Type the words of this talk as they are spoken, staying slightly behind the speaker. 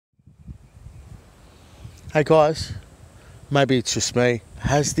Hey guys, maybe it's just me.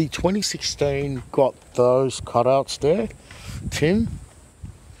 Has the 2016 got those cutouts there? Tim,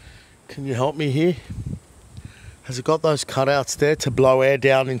 can you help me here? Has it got those cutouts there to blow air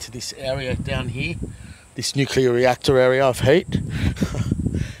down into this area down here? This nuclear reactor area of heat?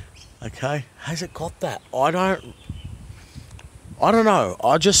 Okay, has it got that? I don't know.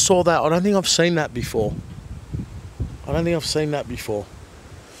 I just saw that. I don't think I've seen that before.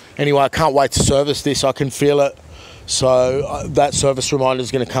 Anyway, I can't wait to service this. I can feel it. So that service reminder is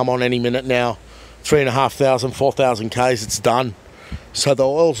going to come on any minute now. 3,500, 4,000 Ks, it's done. So the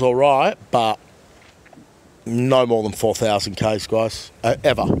oil's all right, but no more than 4,000 Ks, guys,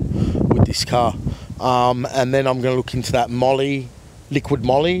 ever with this car. And then I'm going to look into that liquid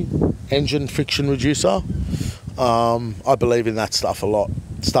moly, engine friction reducer. I believe in that stuff a lot.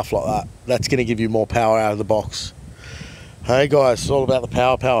 Stuff like that. That's going to give you more power out of the box. Hey guys, it's all about the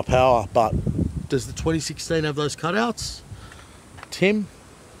power. But does the 2016 have those cutouts? Tim,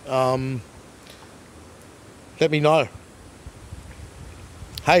 let me know.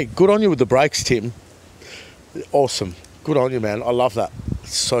 Hey, good on you with the brakes, Tim. Awesome. Good on you, man. I love that.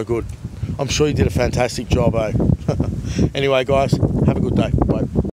 It's so good. I'm sure you did a fantastic job, eh? Anyway, guys, have a good day. Bye.